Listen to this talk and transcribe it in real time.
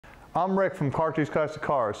I'm Rick from Cartridge Classic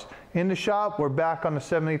Cars. In the shop, we're back on the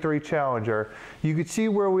 73 Challenger. You could see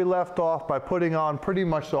where we left off by putting on pretty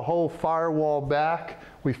much the whole firewall back.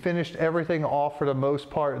 We finished everything off for the most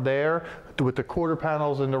part there with the quarter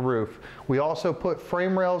panels and the roof. We also put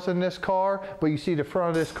frame rails in this car, but you see the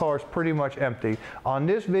front of this car is pretty much empty. On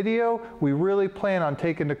this video, we really plan on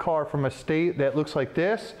taking the car from a state that looks like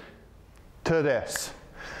this to this.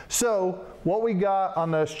 So what we got on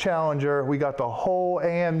this Challenger, we got the whole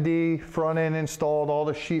AMD front end installed, all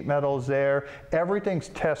the sheet metals there, everything's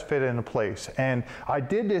test fit into place. And I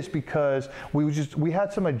did this because we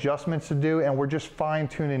had some adjustments to do and we're just fine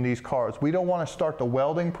tuning these cars. We don't want to start the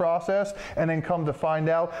welding process and then come to find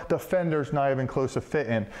out the fender's not even close to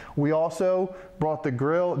fitting. We also brought the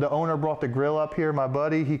grill, the owner brought the grill up here, my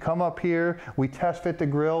buddy, he come up here, we test fit the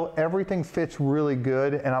grill, everything fits really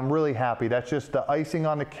good and I'm really happy. That's just the icing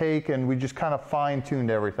on the cake and we just kind of fine-tuned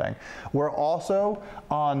everything. We're also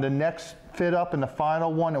on the next fit up in the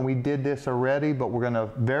final one, and we did this already, but we're going to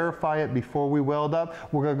verify it before we weld up.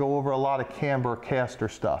 We're going to go over a lot of camber caster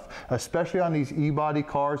stuff, especially on these e-body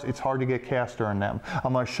cars. It's hard to get caster in them.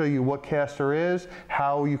 I'm going to show you what caster is,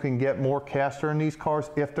 how you can get more caster in these cars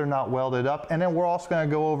if they're not welded up, and then we're also going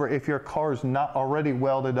to go over, if your car is not already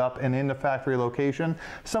welded up and in the factory location,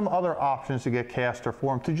 some other options to get caster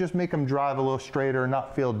for them to just make them drive a little straighter and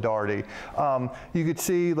not feel darty. You could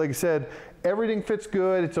see, like I said, everything fits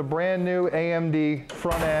good. It's a brand new AMD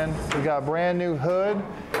front end. We got a brand new hood.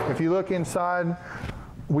 If you look inside,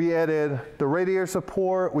 we added the radiator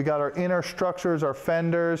support. We got our inner structures, our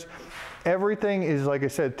fenders. Everything is, like I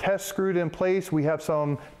said, test screwed in place. We have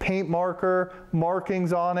some paint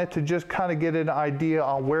markings on it to just kind of get an idea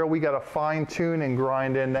on where we got to fine tune and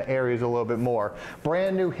grind in the areas a little bit more.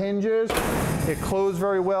 Brand new hinges. It closed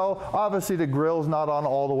very well. Obviously the grill's not on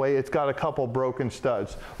all the way. It's got a couple broken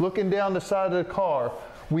studs. Looking down the side of the car,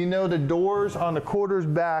 we know the doors on the quarters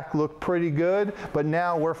back look pretty good, but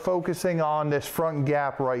now we're focusing on this front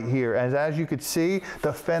gap right here. As you can see,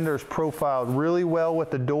 the fender's profiled really well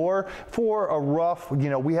with the door for a rough,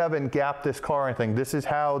 we haven't gapped this car or anything. This is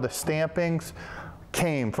how the stampings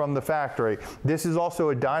came from the factory. This is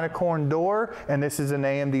also a Dynacorn door and this is an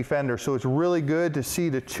AMD fender, so it's really good to see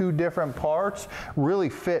the two different parts really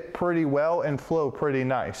fit pretty well and flow pretty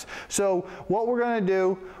nice. So what we're going to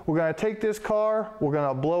do, we're going to take this car, we're going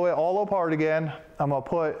to blow it all apart again. I'm going to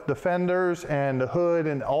put the fenders and the hood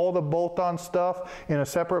and all the bolt-on stuff in a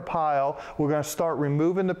separate pile. We're going to start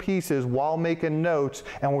removing the pieces while making notes,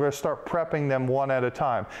 and we're going to start prepping them one at a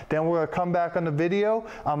time. Then we're going to come back on the video.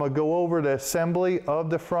 I'm going to go over the assembly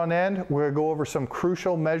of the front end. We're going to go over some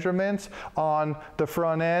crucial measurements on the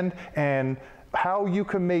front end and how you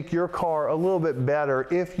can make your car a little bit better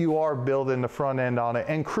if you are building the front end on it,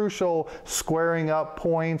 and crucial squaring up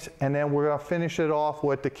points, and then we're going to finish it off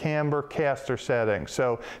with the camber caster setting.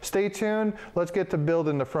 So stay tuned. Let's get to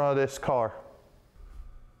building the front of this car.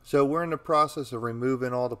 So we're in the process of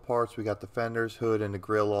removing all the parts. We got the fenders, hood, and the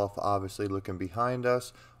grill off, obviously looking behind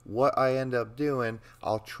us. What I end up doing,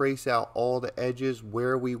 I'll trace out all the edges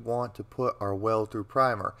where we want to put our weld through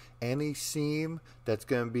primer. Any seam that's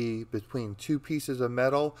going to be between two pieces of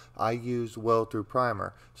metal, I use weld through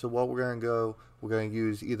primer. So what we're going to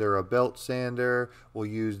use either a belt sander, we'll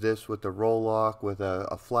use this with the roll-lock with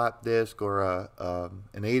a flat disc or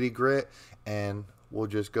an 80 grit, and we'll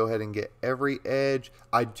just go ahead and get every edge.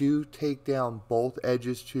 I do take down both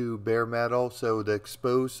edges to bare metal, so the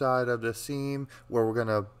exposed side of the seam where we're going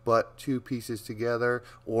to butt two pieces together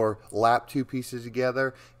or lap two pieces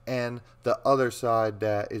together, and the other side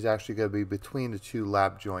that is actually going to be between the two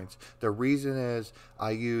lap joints. The reason is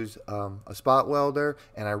I use a spot welder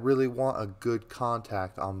and I really want a good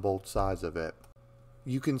contact on both sides of it.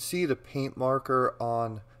 You can see the paint marker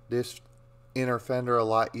on this inner fender a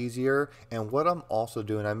lot easier. And what I'm also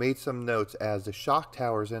doing, I made some notes as the shock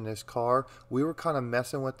towers in this car, we were kind of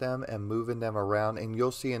messing with them and moving them around, and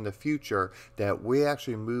you'll see in the future that we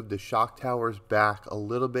actually moved the shock towers back a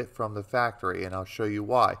little bit from the factory, and I'll show you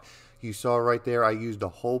why. You saw right there I used a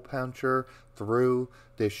hole puncher through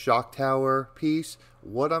this shock tower piece.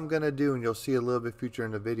 What I'm going to do, and you'll see a little bit future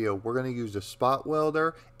in the video, we're going to use a spot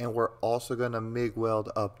welder and we're also going to MIG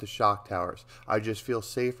weld up the shock towers. I just feel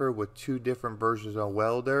safer with two different versions of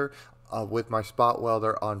welder with my spot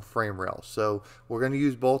welder on frame rails. So we're going to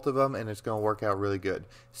use both of them and it's going to work out really good.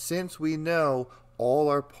 Since we know all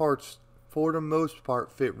our parts for the most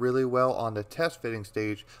part fit really well on the test fitting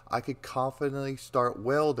stage, I could confidently start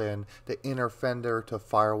welding the inner fender to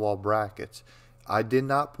firewall brackets. I did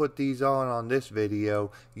not put these on this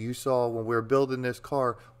video. You saw when we were building this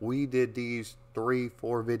car, we did these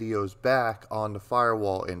 3-4 videos back on the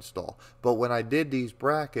firewall install. But when I did these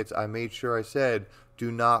brackets, I made sure I said,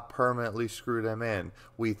 do not permanently screw them in.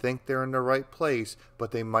 We think they're in the right place,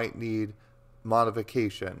 but they might need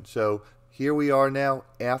modification. So here we are now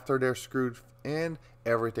after they're screwed in,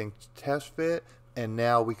 everything's test fit, and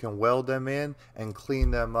now we can weld them in and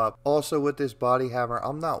clean them up. Also with this body hammer,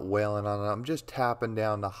 I'm not wailing on it, I'm just tapping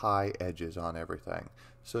down the high edges on everything.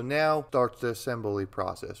 So now starts the assembly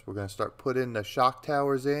process. We're going to start putting the shock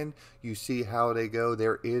towers in. You see how they go.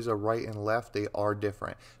 There is a right and left. They are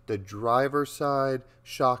different. The driver's side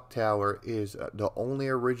shock tower is the only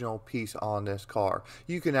original piece on this car.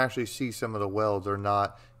 You can actually see some of the welds are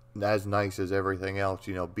not as nice as everything else,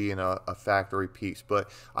 you know, being a factory piece.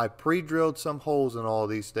 But I pre-drilled some holes in all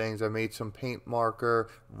these things. I made some paint marker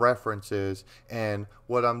references, and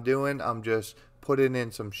what I'm doing, I'm just putting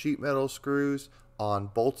in some sheet metal screws on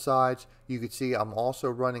both sides. You can see I'm also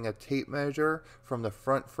running a tape measure from the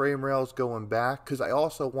front frame rails going back, because I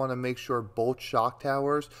also want to make sure both shock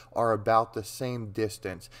towers are about the same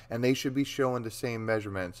distance and they should be showing the same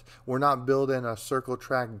measurements. We're not building a circle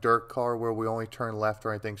track dirt car where we only turn left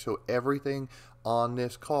or anything, so everything on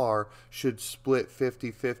this car should split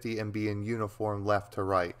 50-50 and be in uniform left to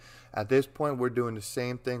right. At this point, we're doing the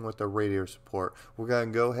same thing with the radiator support. We're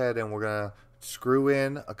going to go ahead and we're going to screw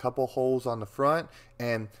in a couple holes on the front,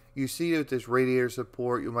 and you see with this radiator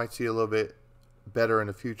support, you might see a little bit better in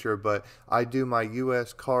the future, but I do my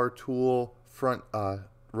US car tool front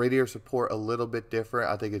radiator support a little bit different.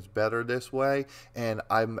 I think it's better this way, and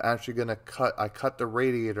I'm actually going to cut the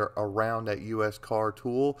radiator around that US car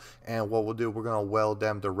tool, and what we'll do, we're going to weld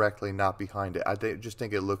them directly, not behind it. I just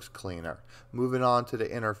think it looks cleaner. Moving on to the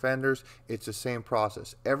inner fenders, it's the same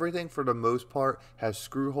process. Everything for the most part has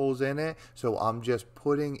screw holes in it, so I'm just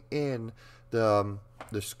putting in the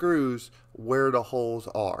screws where the holes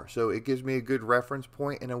are, so it gives me a good reference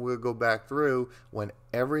point, and then we'll go back through when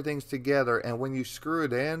everything's together. And when you screw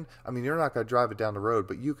it in, I mean, you're not going to drive it down the road,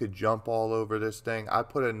 but you could jump all over this thing. I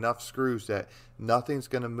put enough screws that nothing's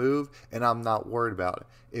going to move, and I'm not worried about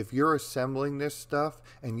it. If you're assembling this stuff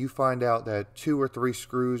and you find out that 2 or 3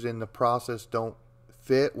 screws in the process don't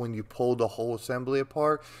fit when you pull the whole assembly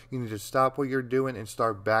apart, you need to stop what you're doing and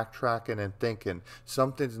start backtracking and thinking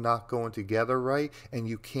something's not going together right, and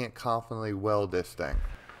you can't confidently weld this thing.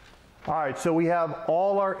 All right, so we have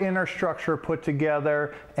all our inner structure put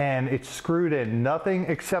together and it's screwed in. Nothing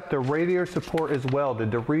except the radiator support is welded.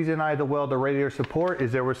 The reason I had to weld the radiator support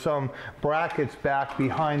is there were some brackets back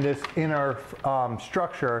behind this inner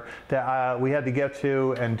structure that we had to get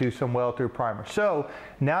to and do some weld through primer. So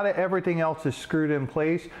now that everything else is screwed in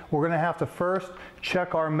place, we're going to have to first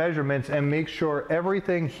check our measurements and make sure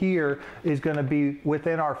everything here is going to be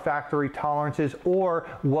within our factory tolerances or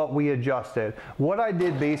what we adjusted. What I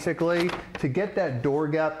did basically, to get that door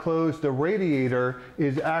gap closed, the radiator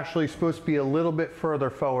is actually supposed to be a little bit further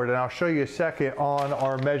forward, and I'll show you a second on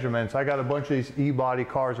our measurements. I got a bunch of these e-body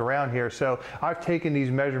cars around here, so I've taken these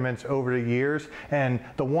measurements over the years, and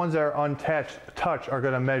the ones that are untouched are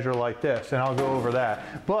going to measure like this, and I'll go over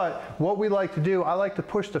that. But what we like to do, I like to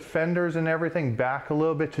push the fenders and everything back a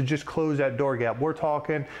little bit to just close that door gap. We're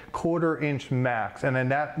talking 1/4 inch max, and then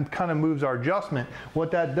that kind of moves our adjustment.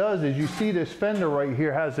 What that does is, you see this fender right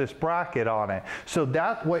here has this bracket on it, so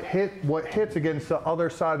that what hits against the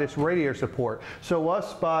other side of this radiator support. So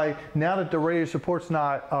now that the radiator support's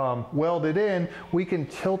not welded in, we can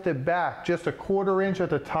tilt it back just 1/4 inch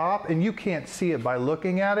at the top, and you can't see it by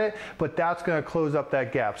looking at it, but that's going to close up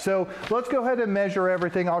that gap. So let's go ahead and measure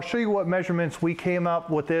everything. I'll show you what measurements we came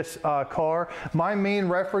up with this car. My main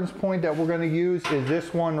reference point that we're going to use is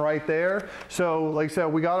this one right there. So like I said,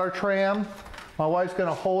 we got our tram. My wife's going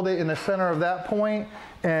to hold it in the center of that point,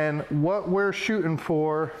 and what we're shooting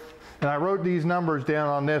for, and I wrote these numbers down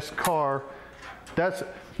on this car,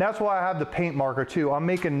 that's why I have the paint marker too. I'm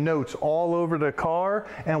making notes all over the car,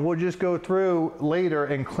 and we'll just go through later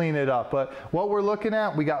and clean it up. But what we're looking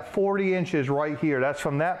at, we got 40 inches right here. That's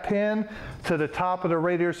from that pin to the top of the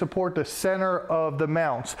radiator support, the center of the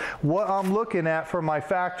mounts. What I'm looking at for my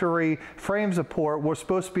factory frame support, we're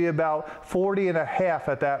supposed to be about 40.5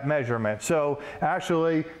 at that measurement. So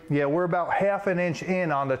actually, yeah, we're about 1/2 inch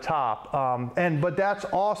in on the top. But that's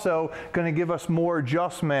also going to give us more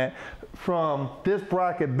adjustment from this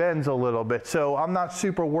bracket bends a little bit. So I'm not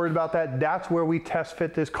super worried about that. That's where we test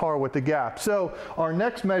fit this car with the gap. So our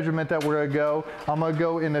next measurement that we're going to go, I'm going to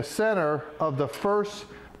go in the center of the first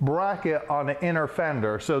bracket on the inner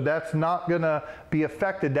fender. So that's not gonna be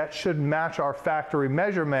affected. That should match our factory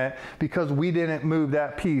measurement because we didn't move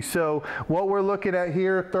that piece. So what we're looking at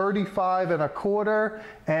here, 35 1/4,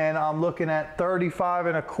 and I'm looking at 35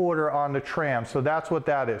 1/4 on the tram. So that's what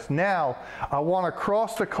that is. Now, I wanna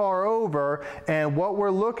cross the car over, and what we're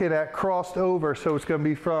looking at crossed over, so it's gonna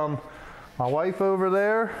be from my wife over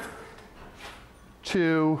there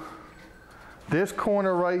to this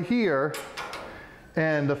corner right here,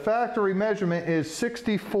 and the factory measurement is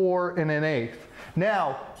 64 1/8.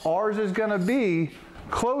 Now, ours is gonna be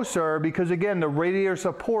closer because again, the radiator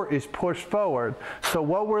support is pushed forward. So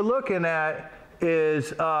what we're looking at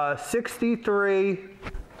is 63,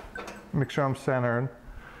 make sure I'm centered,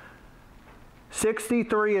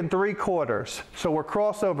 63 3/4. So we're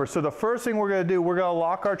crossover. So the first thing we're gonna do, we're gonna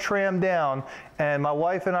lock our tram down, and my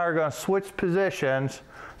wife and I are gonna switch positions.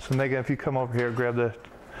 So Megan, if you come over here, grab the,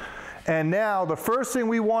 and now the first thing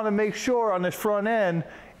we wanna make sure on this front end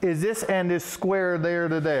is this end is square there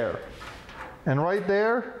to there. And right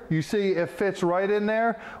there, you see it fits right in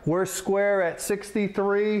there. We're square at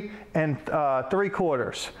 63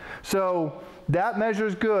 3/4. So that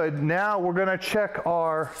measures good. Now we're gonna check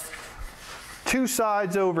our two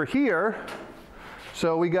sides over here.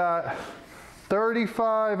 So we got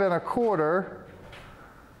 35 1/4.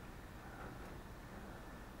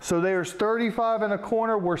 So there's 35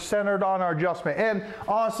 1/4, we're centered on our adjustment. And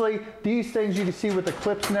honestly, these things you can see with the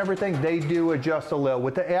clips and everything, they do adjust a little.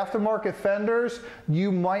 With the aftermarket fenders,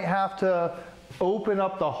 you might have to open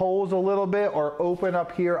up the holes a little bit or open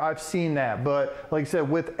up here. I've seen that. But like I said,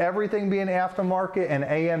 with everything being aftermarket and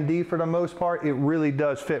AMD for the most part, it really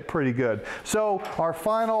does fit pretty good. So our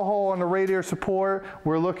final hole on the radiator support,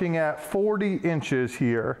 we're looking at 40 inches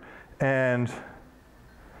here. And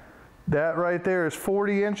that right there is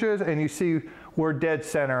 40 inches, and you see we're dead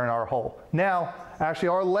center in our hole. Now, actually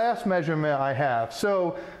our last measurement I have.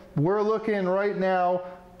 So we're looking right now,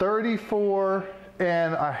 34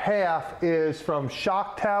 1/2 is from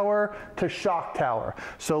shock tower to shock tower.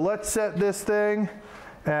 So let's set this thing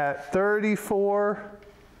at 34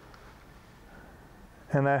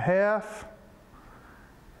 1/2,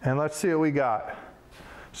 and let's see what we got.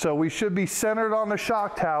 So we should be centered on the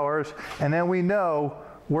shock towers, and then we know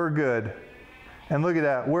we're good. And look at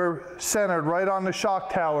that, we're centered right on the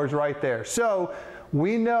shock towers right there. So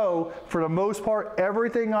we know for the most part,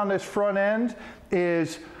 everything on this front end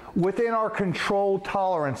is within our controlled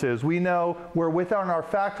tolerances. We know we're within our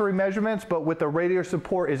factory measurements, but with the radiator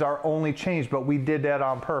support is our only change, but we did that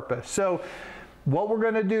on purpose. So what we're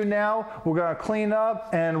gonna do now, we're gonna clean up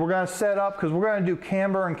and we're gonna set up, because we're gonna do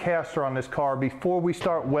camber and caster on this car before we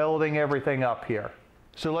start welding everything up here.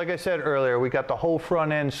 So like I said earlier, we got the whole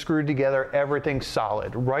front end screwed together, everything's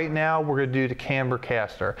solid. Right now, we're gonna do the camber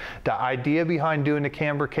caster. The idea behind doing the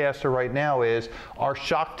camber caster right now is our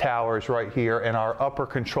shock towers right here and our upper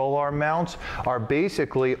control arm mounts are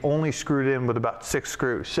basically only screwed in with about 6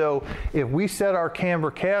 screws. So if we set our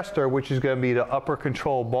camber caster, which is gonna be the upper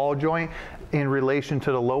control ball joint, in relation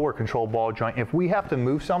to the lower control ball joint, if we have to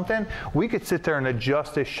move something, we could sit there and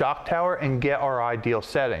adjust this shock tower and get our ideal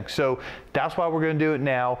setting. So that's why we're gonna do it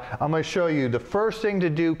now. I'm gonna show you the first thing to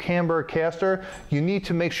do camber caster, you need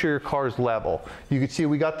to make sure your car's level. You can see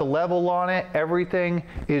we got the level on it, everything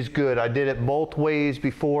is good. I did it both ways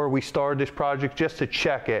before we started this project just to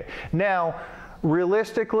check it. Now,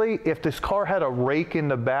 realistically, if this car had a rake in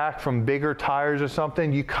the back from bigger tires or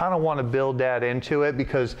something, you kind of want to build that into it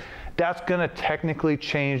because that's going to technically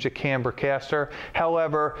change the camber caster.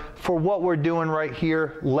 However, for what we're doing right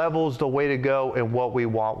here, level's the way to go and what we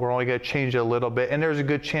want. We're only going to change it a little bit, and there's a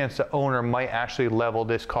good chance the owner might actually level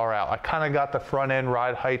this car out. I kind of got the front end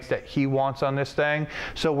ride heights that he wants on this thing,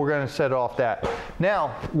 so we're going to set off that.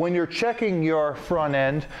 Now, when you're checking your front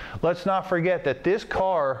end, let's not forget that this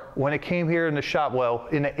car, when it came here in the shop, well,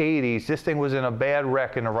 in the 80s, this thing was in a bad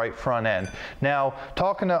wreck in the right front end. Now,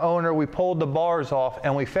 talking to the owner, we pulled the bars off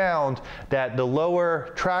and we found that the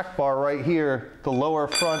lower track bar right here, the lower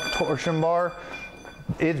front torsion bar,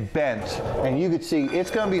 it's bent. And you can see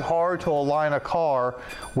it's going to be hard to align a car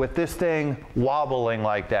with this thing wobbling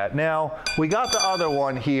like that. Now, we got the other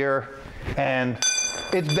one here and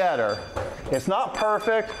it's better. It's not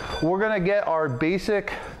perfect. We're going to get our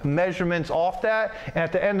basic measurements off that. And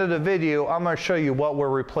at the end of the video, I'm going to show you what we're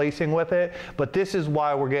replacing with it. But this is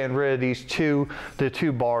why we're getting rid of these two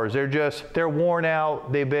bars. They're worn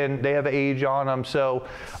out. They have age on them. So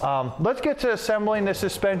let's get to assembling the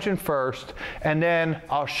suspension first. And then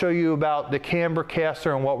I'll show you about the camber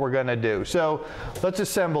caster and what we're going to do. So let's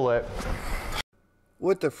assemble it.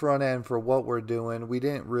 With the front end, for what we're doing, we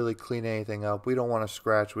didn't really clean anything up. We don't want to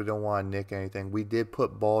scratch, we don't want to nick anything. We did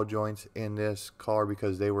put ball joints in this car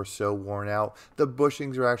because they were so worn out. The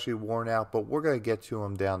bushings are actually worn out, but we're going to get to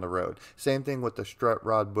them down the road. Same thing with the strut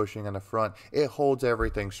rod bushing on the front. It holds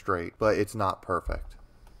everything straight, but it's not perfect.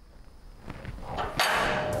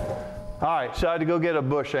 All right, so I had to go get a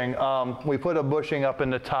bushing. We put a bushing up in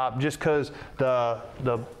the top just because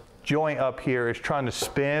the joint up here is trying to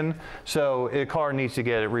spin, so the car needs to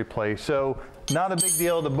get it replaced. So not a big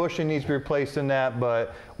deal, the bushing needs to be replaced in that,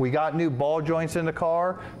 but we got new ball joints in the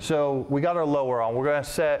car, so we got our lower on. We're gonna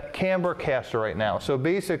set camber caster right now. So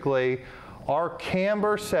basically, our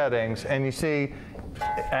camber settings, and you see,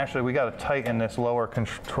 actually we got to tighten this lower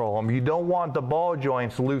control. You don't want the ball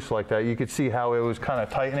joints loose like that. You could see how it was kind of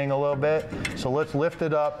tightening a little bit. So let's lift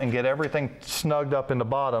it up and get everything snugged up in the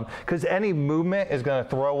bottom, because any movement is going to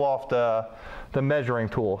throw off the measuring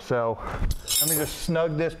tool. So let me just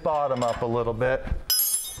snug this bottom up a little bit.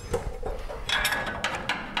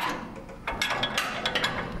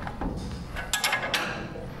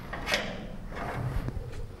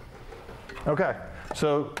 Okay,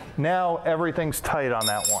 so now everything's tight on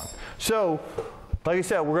that one. So, like I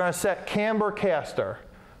said, we're gonna set camber caster.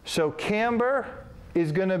 So camber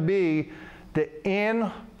is gonna be the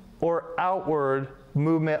in or outward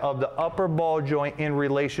movement of the upper ball joint in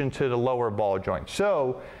relation to the lower ball joint.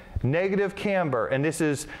 So, negative camber, and this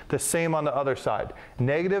is the same on the other side.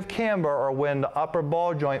 Negative camber are when the upper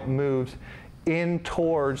ball joint moves in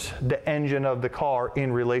towards the engine of the car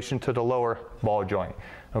in relation to the lower ball joint,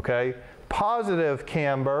 okay? Positive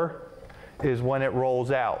camber is when it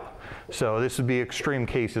rolls out. So this would be extreme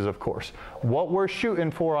cases, of course. What we're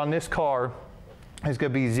shooting for on this car is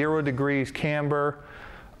going to be 0 degrees camber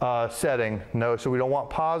setting. No, so we don't want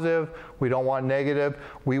positive, we don't want negative.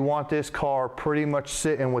 We want this car pretty much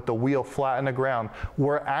sitting with the wheel flat in the ground.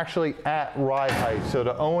 We're actually at ride height. So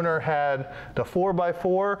the owner had the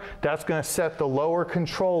 4x4, that's going to set the lower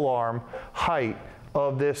control arm height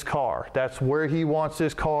of this car. That's where he wants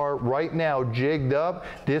this car right now jigged up.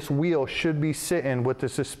 This wheel should be sitting with the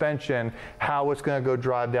suspension, how it's going to go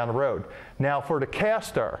drive down the road. Now for the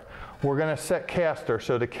caster, we're going to set caster.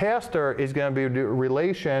 So the caster is going to be the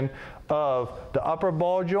relation of the upper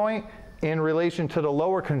ball joint in relation to the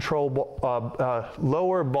lower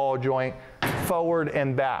lower ball joint forward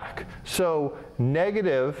and back. So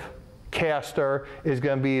negative caster is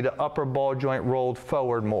going to be the upper ball joint rolled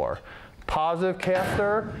forward more. Positive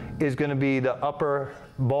caster is going to be the upper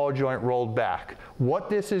ball joint rolled back.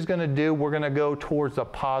 What this is going to do, we're going to go towards the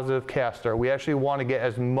positive caster. We actually want to get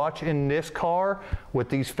as much in this car with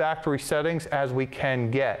these factory settings as we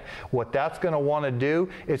can get. What that's going to want to do,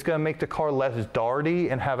 it's going to make the car less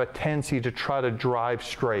darty and have a tendency to try to drive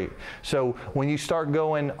straight. So when you start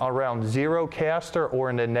going around 0 caster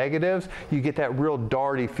or in the negatives, you get that real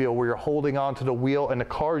darty feel where you're holding onto the wheel and the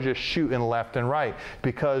car is just shooting left and right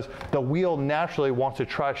because the wheel naturally wants to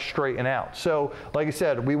try to straighten out. So like I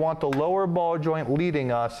said, we want the lower ball joint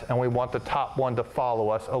leading us and we want the top one to follow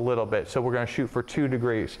us a little bit. So we're going to shoot for 2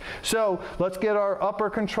 degrees. So let's get our upper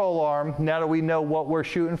control arm. Now that we know what we're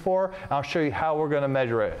shooting for, I'll show you how we're going to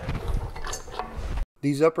measure it.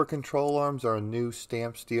 These upper control arms are a new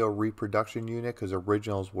stamped steel reproduction unit because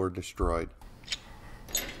originals were destroyed.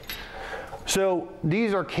 So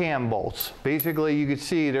these are cam bolts. Basically, you can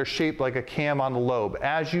see they're shaped like a cam on the lobe.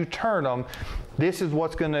 As you turn them, this is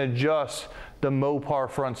what's going to adjust the Mopar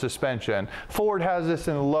front suspension. Ford has this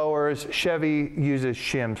in lowers. Chevy uses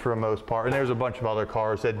shims for the most part. And there's a bunch of other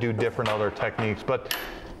cars that do different other techniques. But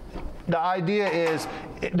the idea is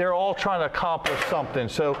they're all trying to accomplish something.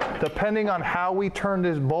 So depending on how we turn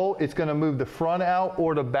this bolt, it's going to move the front out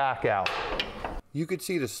or the back out. You could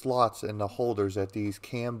see the slots and the holders that these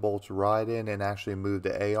cam bolts ride in and actually move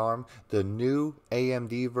the A-arm. The new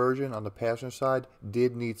AMD version on the passenger side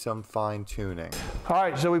did need some fine tuning. All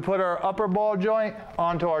right, so we put our upper ball joint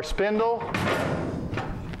onto our spindle.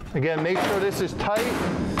 Again, make sure this is tight.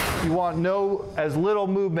 You want as little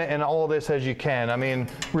movement in all this as you can. I mean,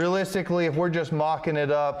 realistically, if we're just mocking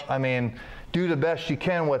it up, I mean, do the best you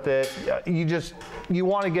can with it. You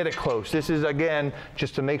want to get it close. This is, again,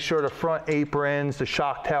 just to make sure the front aprons, the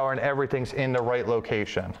shock tower, and everything's in the right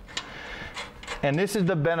location. And this is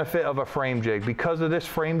the benefit of a frame jig. Because of this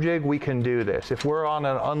frame jig, we can do this. If we're on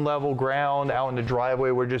an unlevel ground, out in the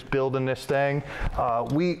driveway, we're just building this thing,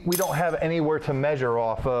 we don't have anywhere to measure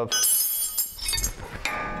off of.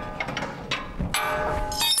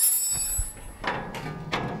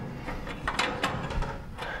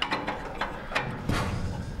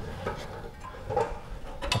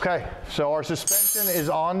 Okay, So our suspension is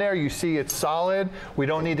on there. You see it's solid. We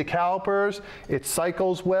don't need the calipers. It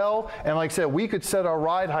cycles well. And like I said, we could set our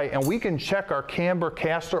ride height and we can check our camber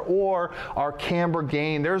caster or our camber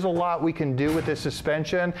gain. There's a lot we can do with this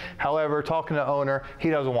suspension. However, talking to the owner, he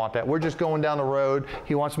doesn't want that. We're just going down the road.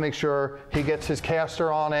 He wants to make sure he gets his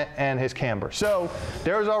caster on it and his camber. So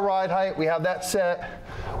there's our ride height. We have that set.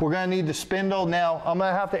 We're going to need the spindle. Now, I'm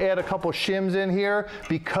going to have to add a couple shims in here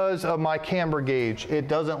because of my camber gauge. It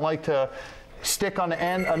doesn't like to stick on the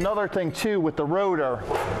end. Another thing too with the rotor,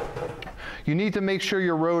 you need to make sure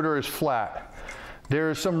your rotor is flat.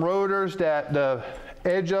 There's some rotors that the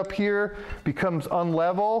edge up here becomes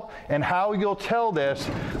unlevel, and how you'll tell this,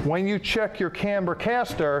 when you check your camber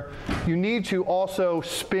caster, you need to also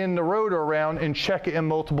spin the rotor around and check it in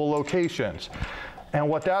multiple locations. And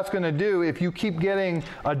what that's going to do, if you keep getting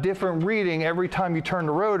a different reading every time you turn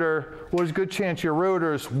the rotor, well, there's a good chance your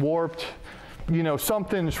rotor's warped. You know,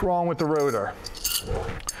 something's wrong with the rotor.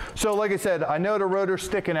 So like I said, I know the rotor's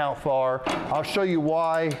sticking out far. I'll show you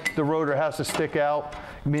why the rotor has to stick out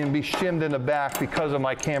and be shimmed in the back because of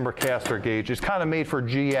my camber caster gauge. It's kind of made for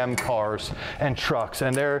GM cars and trucks,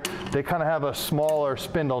 and they kind of have a smaller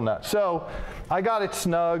spindle nut. So I got it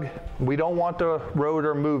snug. We don't want the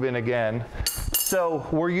rotor moving again. So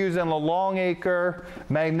we're using the Longacre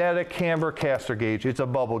magnetic camber caster gauge. It's a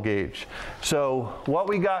bubble gauge. So what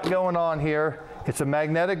we got going on here, it's a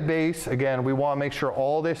magnetic base. Again, we want to make sure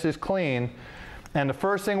all this is clean. And the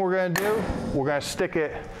first thing we're going to do, we're going to stick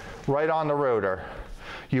it right on the rotor.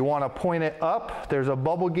 You want to point it up. There's a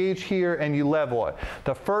bubble gauge here, and you level it.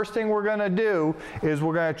 The first thing we're going to do is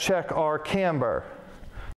we're going to check our camber.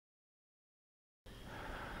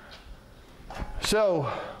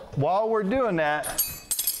 So while we're doing that,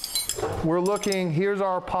 we're looking, here's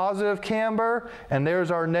our positive camber, and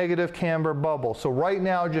there's our negative camber bubble. So right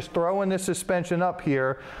now, just throwing this suspension up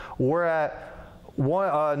here, we're at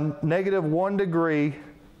 -1 degree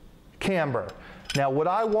camber. Now what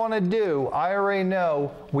I want to do, I already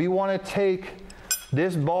know, we want to take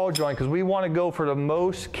this ball joint, because we want to go for the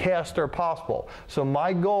most caster possible. So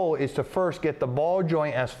my goal is to first get the ball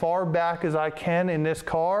joint as far back as I can in this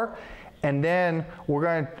car, and then we're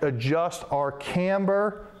going to adjust our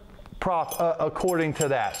camber prop according to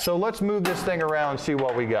that. So let's move this thing around and see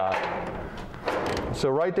what we got. So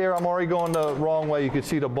right there, I'm already going the wrong way. You can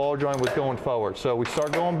see the ball joint was going forward. So we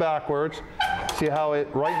start going backwards. See how it,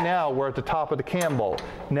 right now, we're at the top of the cam bolt.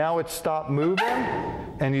 Now it's stopped moving,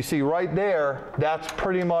 and you see right there, that's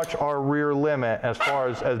pretty much our rear limit as far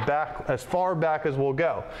as far back as we'll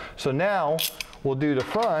go. So now we'll do the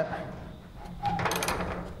front,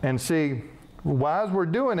 and see, as we're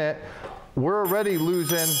doing it, we're already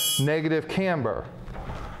losing negative camber.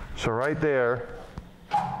 So right there,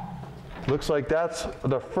 looks like that's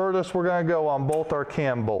the furthest we're going to go on both our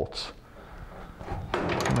cam bolts.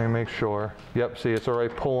 Let me make sure. Yep, see, it's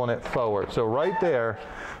already pulling it forward. So right there.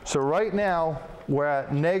 So right now, we're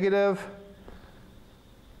at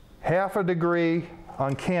 -0.5 degree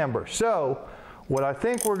on camber. So what I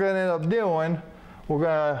think we're going to end up doing, we're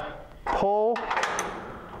going to pull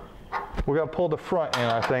the front in,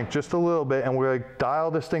 I think, just a little bit, and we're going to dial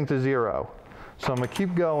this thing to 0. So I'm going to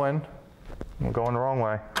keep going. I'm going the wrong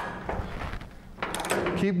way.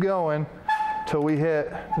 Keep going till we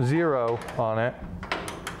hit 0 on it.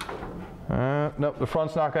 Nope, the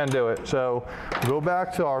front's not going to do it. So go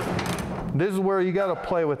back to our, this is where you got to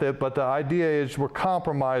play with it, but the idea is we're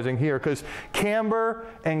compromising here because camber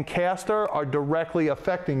and caster are directly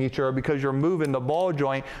affecting each other because you're moving the ball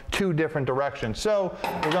joint 2 different directions. So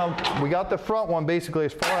we got the front one basically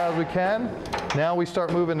as far as we can. Now we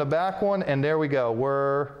start moving the back one, and there we go.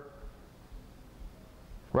 We're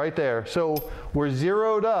right there. So we're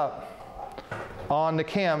zeroed up on the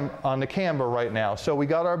camber right now. So we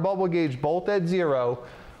got our bubble gauge both at 0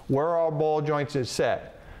 where our ball joints is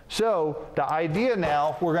set. So the idea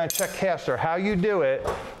now, we're going to check caster. How you do it,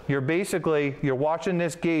 you're watching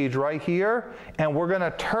this gauge right here, and we're going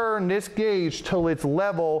to turn this gauge till it's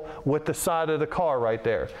level with the side of the car right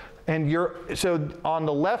there. And so on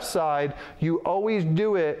the left side, you always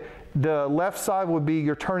do it. The left side would be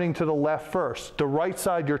you're turning to the left first. The right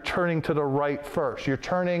side, you're turning to the right first. You're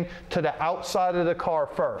turning to the outside of the car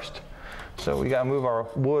first. So we got to move our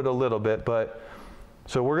wood a little bit, but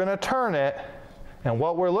so we're going to turn it, and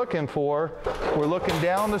what we're looking for, we're looking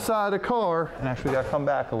down the side of the car, and actually got to come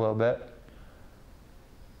back a little bit,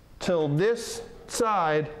 till this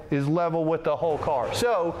side is level with the whole car.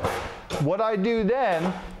 So what I do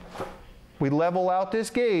then, we level out this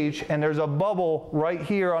gauge, and there's a bubble right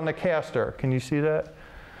here on the caster. Can you see that?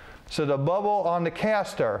 So the bubble on the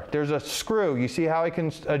caster, there's a screw. You see how I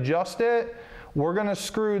can adjust it? we're going to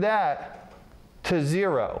screw that to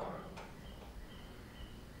 0.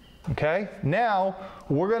 Okay, now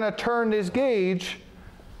we're going to turn this gauge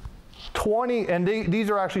 20, and these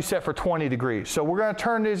are actually set for 20 degrees. So we're going to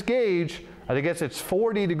turn this gauge, I guess it's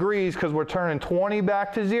 40 degrees because we're turning 20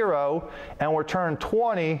 back to 0, and we're turning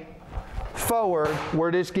 20 forward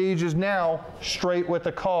where this gauge is now straight with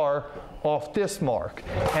the car off this mark.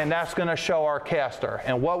 And that's going to show our caster.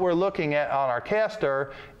 And what we're looking at on our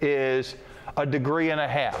caster is 1.5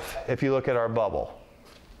 degrees if you look at our bubble.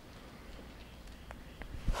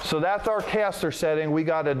 So that's our caster setting. We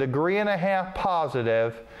got 1.5 degrees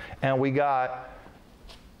positive, and we got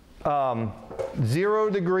 0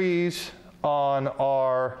 degrees on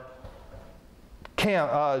our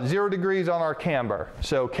 0 degrees on our camber.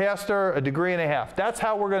 So caster, 1.5 degrees. That's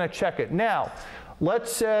how we're going to check it. Now,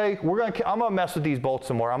 let's say I'm going to mess with these bolts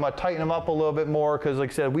some more. I'm going to tighten them up a little bit more because,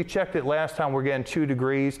 like I said, we checked it last time. We're getting 2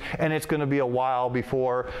 degrees, and it's going to be a while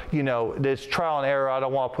before, you know, this trial and error. I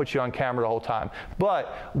don't want to put you on camera the whole time.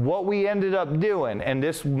 But what we ended up doing, and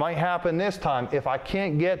this might happen this time, if I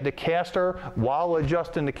can't get the caster while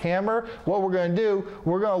adjusting the camber, what we're going to do,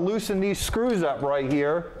 we're going to loosen these screws up right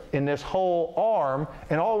here in this whole arm,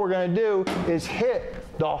 and all we're going to do is hit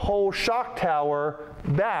the whole shock tower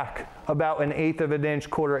back about 1/8 of an inch,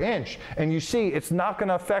 1/4 inch. And you see, it's not going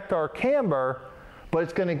to affect our camber, but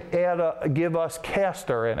it's going to give us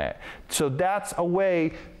caster in it. So that's a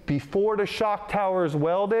way, before the shock tower is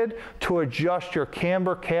welded, to adjust your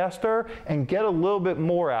camber caster and get a little bit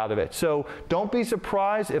more out of it. So don't be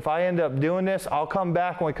surprised if I end up doing this. I'll come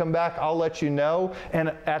back. When we come back, I'll let you know.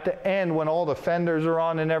 And at the end, when all the fenders are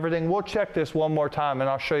on and everything, we'll check this one more time and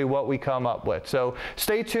I'll show you what we come up with. So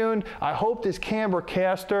stay tuned. I hope this camber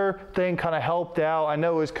caster thing kind of helped out. I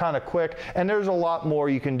know it was kind of quick, and there's a lot more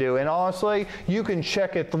you can do. And honestly, you can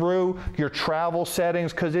check it through your travel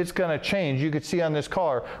settings because it's going to change. You can see on this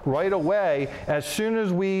car right away, as soon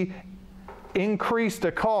as we increase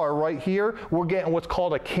the car right here, we're getting what's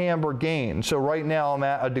called a camber gain. So right now I'm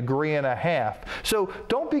at 1.5 degrees. So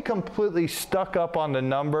don't be completely stuck up on the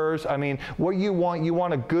numbers. I mean, what you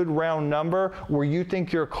want a good round number where you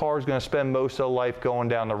think your car is going to spend most of the life going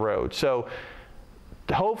down the road. So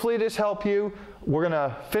hopefully this helped you. We're going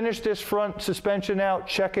to finish this front suspension out,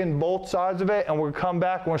 check in both sides of it, and we're going to come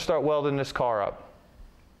back and we're going to start welding this car up.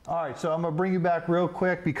 All right, so I'm going to bring you back real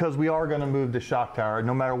quick because we are going to move the shock tower.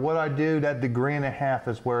 No matter what I do, that 1.5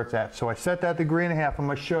 degrees is where it's at. So I set that 1.5 degrees. I'm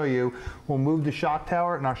going to show you. We'll move the shock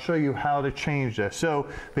tower, and I'll show you how to change this. So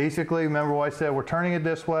basically, remember what I said, we're turning it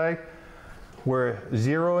this way. We're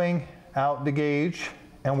zeroing out the gauge,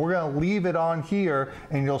 and we're going to leave it on here,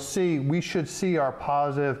 and you'll see, we should see our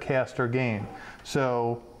positive caster gain.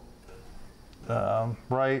 So,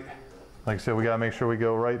 right, like I said, we got to make sure we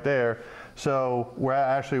go right there. So we're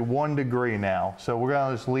at actually 1 degree now. So we're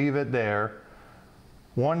going to just leave it there.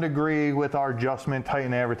 1 degree with our adjustment,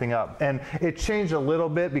 tighten everything up. And it changed a little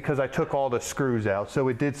bit because I took all the screws out. So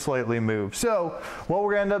it did slightly move. So what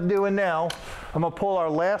we're going to end up doing now, I'm going to pull our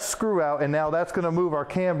last screw out, and now that's going to move our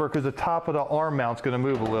camber because the top of the arm mount's going to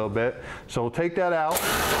move a little bit. So we'll take that out.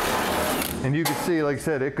 And you can see, like I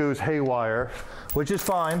said, it goes haywire, which is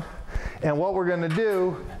fine. And what we're going to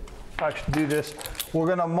do, I should do this, we're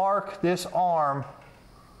going to mark this arm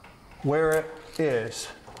where it is.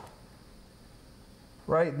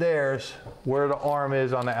 Right there's where the arm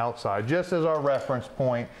is on the outside, just as our reference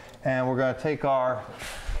point. And we're going to take our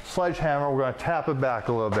sledgehammer, we're going to tap it back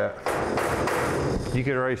a little bit. You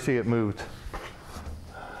can already see it moved.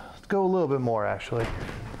 Let's go a little bit more actually.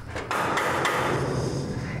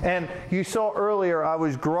 And you saw earlier I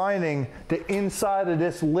was grinding the inside of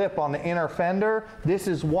this lip on the inner fender. This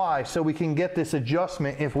is why, so we can get this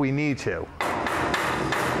adjustment if we need to.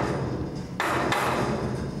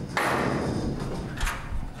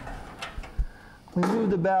 We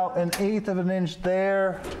moved about 1/8 of an inch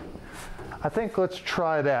there. I think let's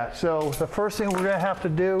try that. So the first thing we're going to have to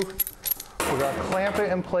do, we're going to clamp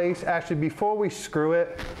it in place. Actually, before we screw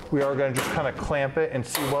it, we are going to just kind of clamp it and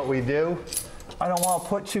see what we do. I don't want to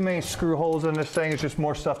put too many screw holes in this thing. It's just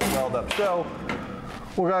more stuff to weld up. So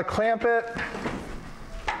we're going to clamp it.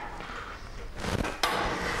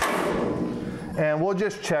 And we'll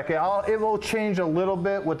just check it. It will change a little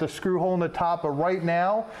bit with the screw hole in the top, but right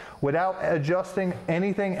now, without adjusting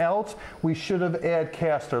anything else, we should have added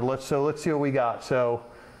caster. So let's see what we got. So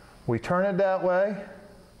we turn it that way.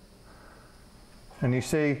 And you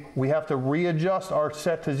see, we have to readjust our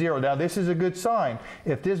set to 0. Now this is a good sign.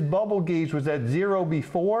 If this bubble gauge was at 0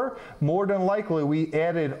 before, more than likely we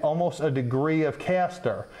added almost 1 degree of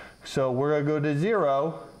caster. So we're going to go to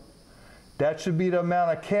 0. That should be the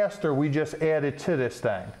amount of caster we just added to this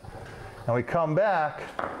thing. And and we come back,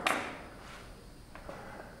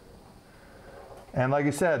 and like I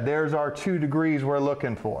said, there's our 2 degrees we're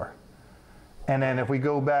looking for. And then if we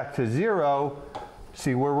go back to 0,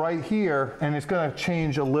 see, we're right here, and it's going to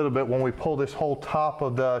change a little bit when we pull this whole top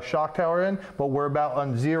of the shock tower in, but we're about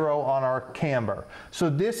on 0 on our camber. So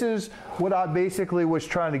this is what I basically was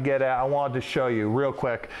trying to get at. I wanted to show you real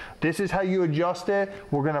quick. This is how you adjust it.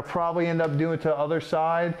 We're going to probably end up doing it to the other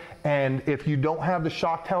side, and if you don't have the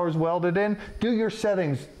shock towers welded in, do your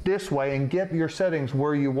settings this way and get your settings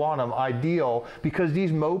where you want them, ideal, because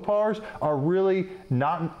these Mopars are really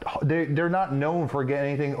not, they're not known for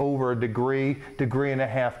getting anything over a degree and a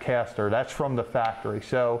half caster. That's from the factory.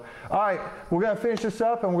 So, all right, we're gonna finish this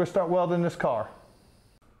up and we're gonna start welding this car.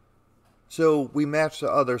 So we match the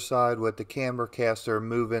other side with the camber caster,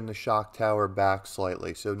 moving the shock tower back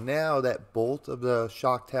slightly. So now that both of the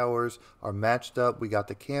shock towers are matched up, we got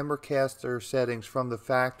the camber caster settings from the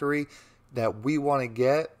factory that we want to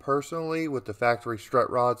get personally with the factory strut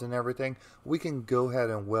rods and everything. We can go ahead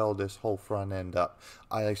and weld this whole front end up.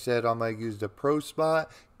 I said I'm going to use the Pro Spot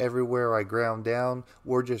everywhere I ground down.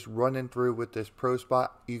 We're just running through with this Pro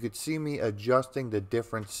Spot. You could see me adjusting the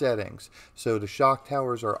different settings. So the shock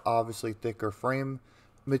towers are obviously thicker frame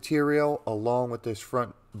material along with this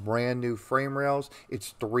front brand new frame rails.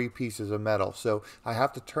 It's 3 pieces of metal, so I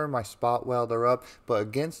have to turn my spot welder up, but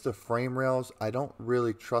against the frame rails I don't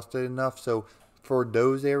really trust it enough. So for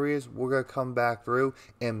those areas we're going to come back through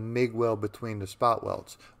and MIG weld between the spot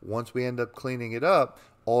welds. Once we end up cleaning it up,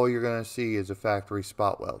 all you're going to see is the factory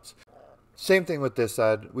spot welds. Same thing with this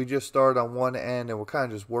side. We just started on one end and we're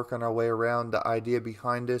kind of just working our way around. The idea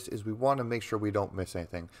behind this is we want to make sure we don't miss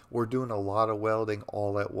anything. We're doing a lot of welding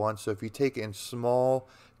all at once. So if you take it in small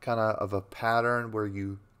kind of a pattern where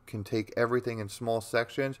you can take everything in small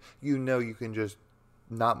sections, you know you can just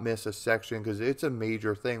not miss a section, because it's a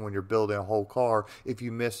major thing when you're building a whole car if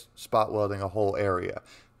you miss spot welding a whole area.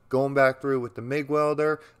 Going back through with the MIG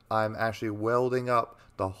welder, I'm actually welding up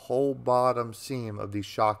the whole bottom seam of these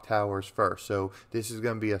shock towers first. So this is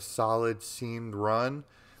going to be a solid seamed run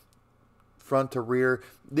front to rear.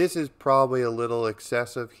 This is probably a little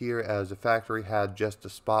excessive here as the factory had just the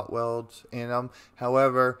spot welds in them.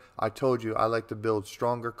 However, I told you I like to build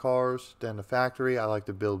stronger cars than the factory. I like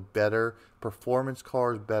to build better performance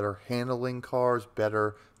cars, better handling cars,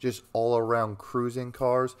 better just all around cruising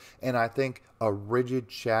cars. And I think a rigid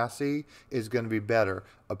chassis is going to be better.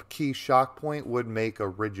 A key shock point would make a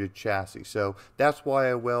rigid chassis. So that's why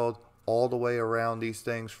I weld all the way around these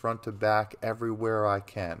things, front to back, everywhere I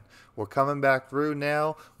can. We're coming back through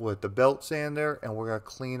now with the belt sander, and we're going to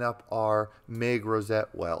clean up our MIG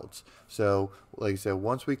rosette welds. So like I said,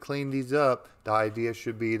 once we clean these up, the idea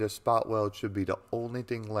should be the spot weld should be the only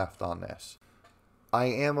thing left on this. I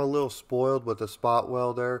am a little spoiled with a spot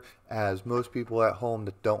welder, as most people at home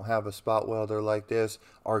that don't have a spot welder like this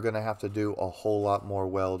are going to have to do a whole lot more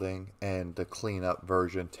welding, and the cleanup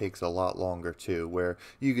version takes a lot longer too, where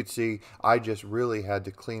you could see I just really had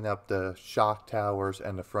to clean up the shock towers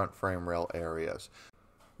and the front frame rail areas.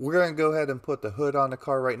 We're going to go ahead and put the hood on the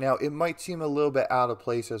car right now. It might seem a little bit out of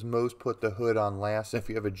place as most put the hood on last. If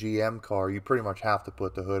you have a GM car, you pretty much have to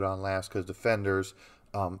put the hood on last because the fenders,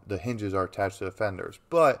 the hinges are attached to the fenders.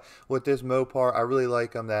 But with this Mopar, I really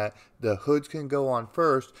like them that the hoods can go on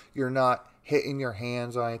first. You're not hitting your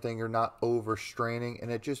hands on anything, you're not overstraining,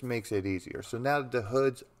 and it just makes it easier. So now that the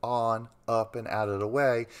hood's on, up, and out of the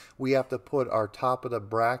way, we have to put our top of the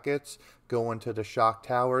brackets going to the shock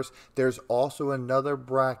towers. There's also another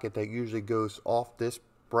bracket that usually goes off this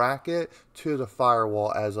bracket to the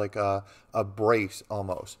firewall as like a brace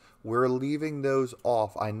almost. We're leaving those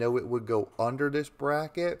off. I know it would go under this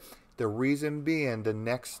bracket. The reason being, the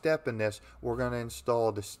next step in this, we're going to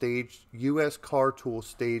install the US Car Tool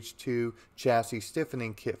Stage 2 chassis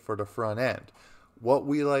stiffening kit for the front end.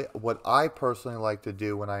 What I personally like to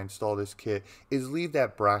do when I install this kit is leave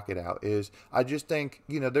that bracket out. I just think,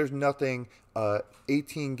 you know, there's nothing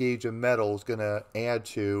 18 gauge of metal is going to add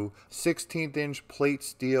to 16th inch plate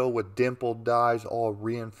steel with dimpled dies, all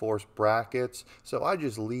reinforced brackets. So I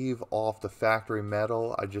just leave off the factory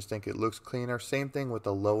metal. I just think it looks cleaner. Same thing with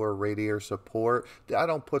the lower radiator support. I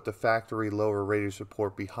don't put the factory lower radiator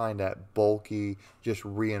support behind that bulky, just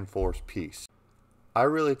reinforced piece. I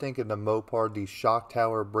really think in the Mopar, these shock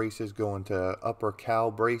tower braces go into upper cowl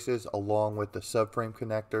braces along with the subframe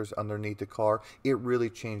connectors underneath the car. It really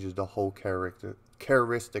changes the whole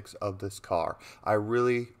characteristics of this car. I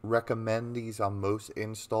really recommend these on most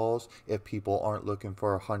installs if people aren't looking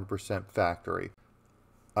for 100% factory.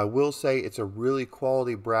 I will say it's a really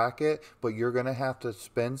quality bracket, but you're going to have to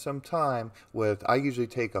spend some time with, I usually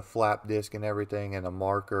take a flap disc and everything and a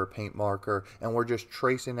marker, paint marker, and we're just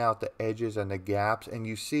tracing out the edges and the gaps. And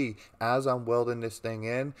you see, as I'm welding this thing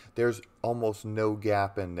in, there's almost no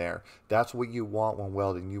gap in there. That's what you want when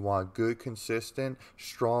welding. You want good, consistent,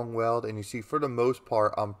 strong weld. And you see, for the most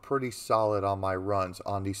part, I'm pretty solid on my runs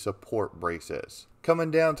on these support braces.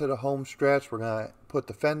 Coming down to the home stretch, we're going to put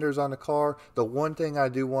the fenders on the car. The one thing I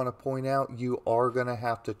do want to point out, you are going to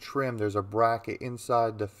have to trim. There's a bracket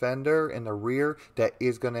inside the fender in the rear that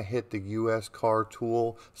is going to hit the US Car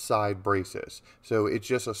Tool side braces. So it's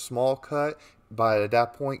just a small cut, but at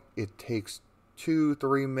that point, it takes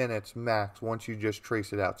 2-3 minutes max once you just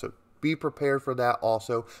trace it out. So be prepared for that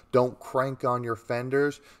also. Don't crank on your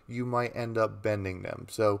fenders. You might end up bending them.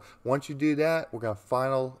 So once you do that, we're going to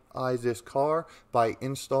finalize this car by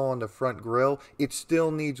installing the front grille. It still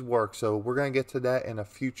needs work, so we're going to get to that in a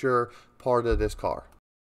future part of this car.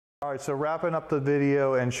 All right, so wrapping up the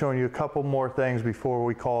video and showing you a couple more things before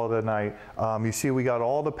we call it a night. You see we got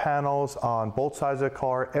all the panels on both sides of the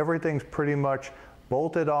car. Everything's pretty much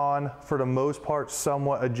bolted on, for the most part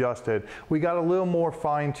somewhat adjusted. We got a little more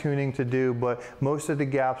fine tuning to do, but most of the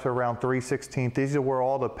gaps are around 3/16. These are where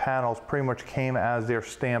all the panels pretty much came as they're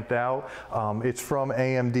stamped out. It's from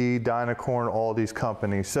AMD, Dynacorn, all these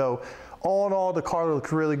companies. So all in all, the car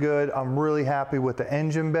looks really good. I'm really happy with the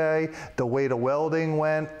engine bay, the way the welding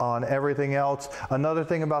went on everything else. Another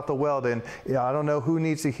thing about the welding, I don't know who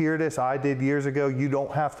needs to hear this. I did years ago. You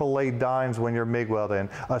don't have to lay dimes when you're MIG welding.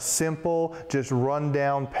 A simple, just run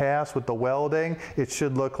down pass with the welding. It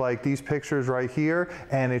should look like these pictures right here,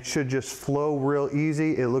 and it should just flow real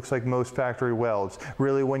easy. It looks like most factory welds.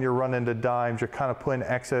 Really, when you're running the dimes, you're kind of putting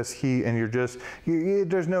excess heat, and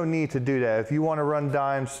there's no need to do that. If you want to run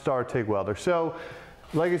dimes, start TIG welder. So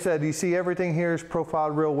like I said, you see everything here is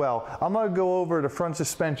profiled real well. I'm going to go over the front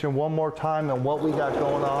suspension one more time and what we got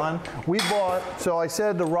going on. We bought, so I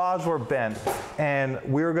said the rods were bent and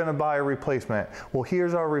we were going to buy a replacement. Well,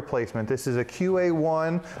 here's our replacement. This is a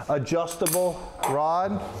QA1 adjustable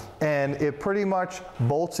rod, and it pretty much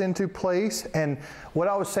bolts into place. And what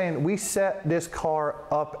I was saying, we set this car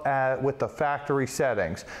up with the factory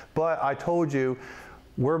settings, but I told you,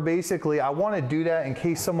 I want to do that in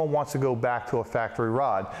case someone wants to go back to a factory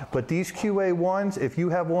rod. But these QA1s, if you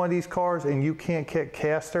have one of these cars and you can't get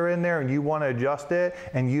caster in there and you want to adjust it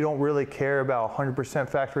and you don't really care about 100%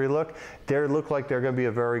 factory look, they look like they're going to be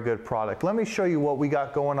a very good product. Let me show you what we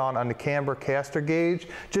got going on the camber caster gauge,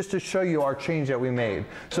 just to show you our change that we made.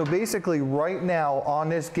 So basically right now on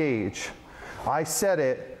this gauge, I set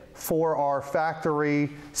it for our factory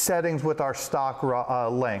settings with our stock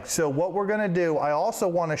length. So what we're going to do, I also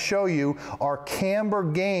want to show you our camber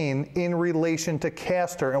gain in relation to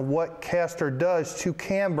caster and what caster does to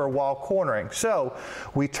camber while cornering. So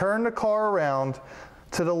we turn the car around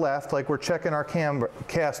to the left like we're checking our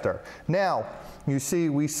caster. Now you see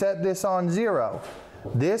we set this on 0.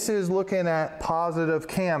 This is looking at positive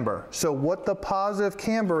camber. So what the positive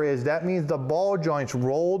camber is, that means the ball joints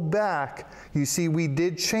rolled back. You see we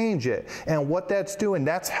did change it. And what that's doing,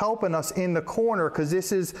 that's helping us in the corner, because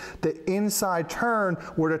this is the inside turn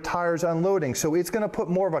where the tire's unloading. So it's going to put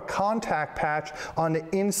more of a contact patch on the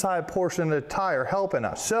inside portion of the tire, helping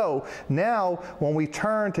us. So now when we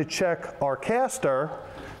turn to check our caster,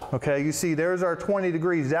 okay, you see there's our 20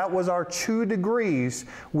 degrees. That was our 2 degrees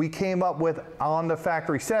we came up with on the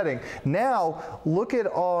factory setting. Now look at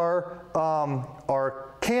our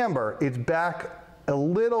camber. It's back a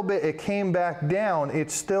little bit. It came back down.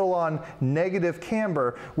 It's still on negative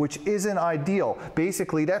camber, which isn't ideal.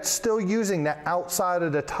 Basically, that's still using the outside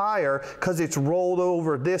of the tire because it's rolled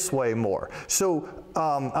over this way more. So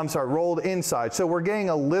I'm sorry, rolled inside. So we're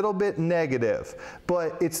getting a little bit negative,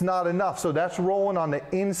 but it's not enough. So that's rolling on the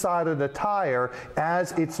inside of the tire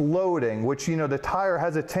as it's loading, which, you know, the tire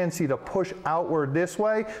has a tendency to push outward this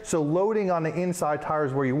way. So loading on the inside tire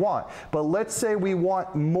is where you want. But let's say we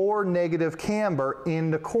want more negative camber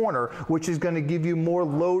in the corner, which is going to give you more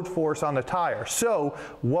load force on the tire. So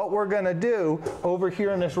what we're going to do over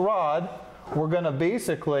here in this rod, we're going to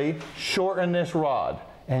basically shorten this rod.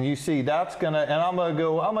 And you see that's gonna, and I'm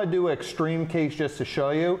gonna do extreme case just to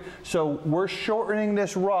show you. So we're shortening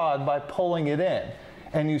this rod by pulling it in.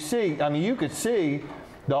 And you see, I mean, you could see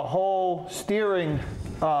the whole steering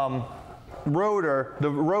rotor, the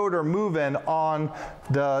rotor moving on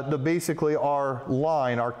the basically our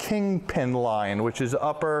line, our kingpin line, which is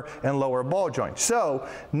upper and lower ball joint. So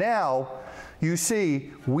now you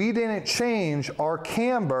see we didn't change our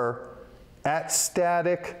camber at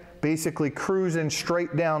static, basically cruising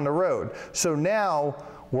straight down the road. So now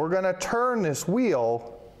we're going to turn this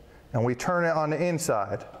wheel and we turn it on the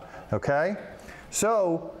inside, okay?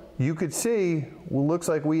 So you could see, looks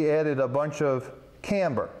like we added a bunch of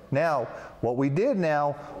camber. Now, what we did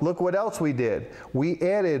now, look what else we did. We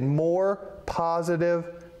added more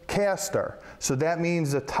positive caster. So that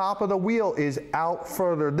means the top of the wheel is out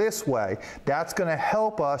further this way. That's going to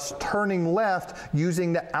help us turning left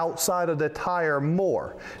using the outside of the tire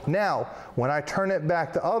more. Now, when I turn it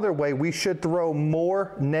back the other way, we should throw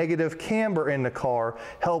more negative camber in the car,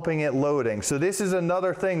 helping it loading. So this is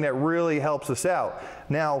another thing that really helps us out.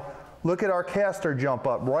 Now, look at our caster jump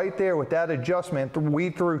up right there with that adjustment. We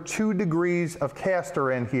threw 2 degrees of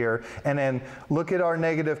caster in here, and then look at our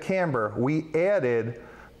negative camber. We added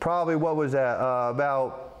probably, what was that,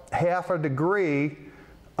 about half a degree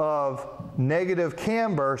of negative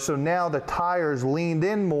camber, so now the tires leaned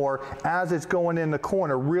in more as it's going in the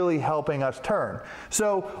corner, really helping us turn.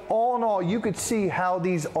 So all in all, you could see how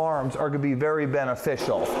these arms are going to be very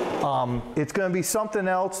beneficial. It's going to be something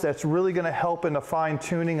else that's really going to help in the fine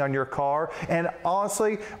tuning on your car. And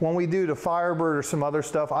honestly, when we do the Firebird or some other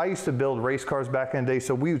stuff, I used to build race cars back in the day,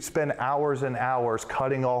 so we would spend hours and hours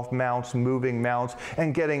cutting off mounts, moving mounts,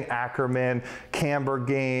 and getting Ackerman, camber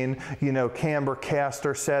gain, you know, camber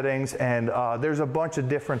caster settings, and there's a bunch of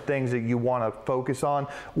different things that you want to focus on.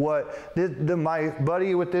 What my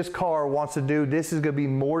buddy with this car wants to do, this is going to be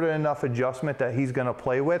more than enough adjustment that he's going to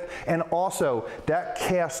play with. And also, that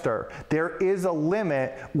caster, there is a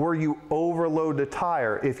limit where you overload the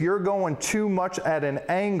tire. If you're going too much at an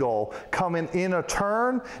angle coming in a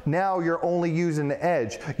turn, now you're only using the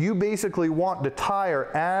edge. You basically want the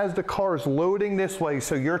tire as the car is loading this way,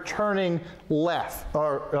 so you're turning left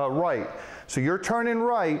or right. So you're turning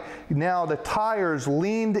right, now the tire's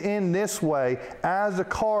leaned in this way. As the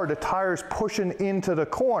tire's pushing into the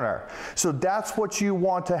corner. So that's what you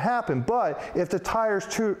want to happen. But if the tires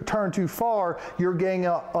turn too far, you're getting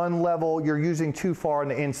unlevel, you're using too far on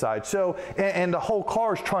the inside. So, and the whole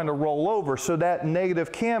car is trying to roll over, so that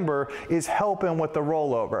negative camber is helping with the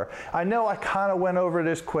rollover. I know I kind of went over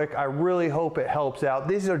this quick. I really hope it helps out.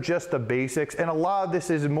 These are just the basics, and a lot of this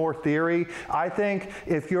is more theory. I think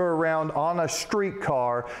if you're around on a street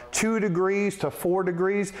car, 2 degrees to 4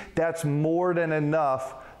 degrees, that's more than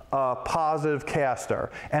enough positive caster.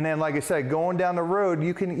 And then, like I said, going down the road,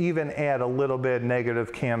 you can even add a little bit of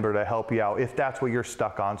negative camber to help you out if that's what you're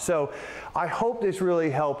stuck on. So I hope this really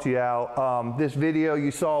helped you out. This video you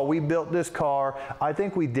saw, we built this car. I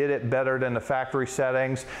think we did it better than the factory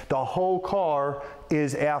settings. The whole car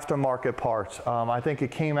is aftermarket parts. I think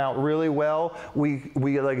it came out really well. We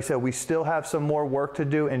like I said, we still have some more work to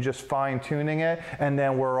do and just fine tuning it, and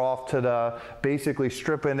then we're off to the basically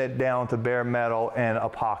stripping it down to bare metal and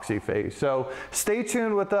epoxy phase. So stay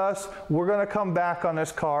tuned with us. We're gonna come back on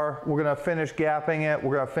this car. We're gonna finish gapping it.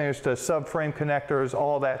 We're gonna finish the subframe connectors,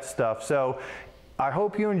 all that stuff. So I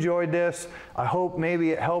hope you enjoyed this. I hope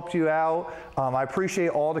maybe it helped you out. I appreciate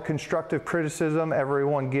all the constructive criticism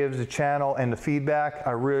everyone gives the channel and the feedback.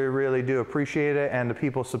 I really, really do appreciate it, and the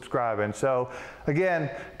people subscribing. So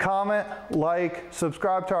again, comment, like,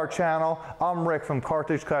 subscribe to our channel. I'm Rick from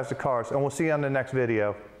Carthage Classic Cars, and we'll see you on the next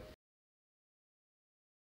video.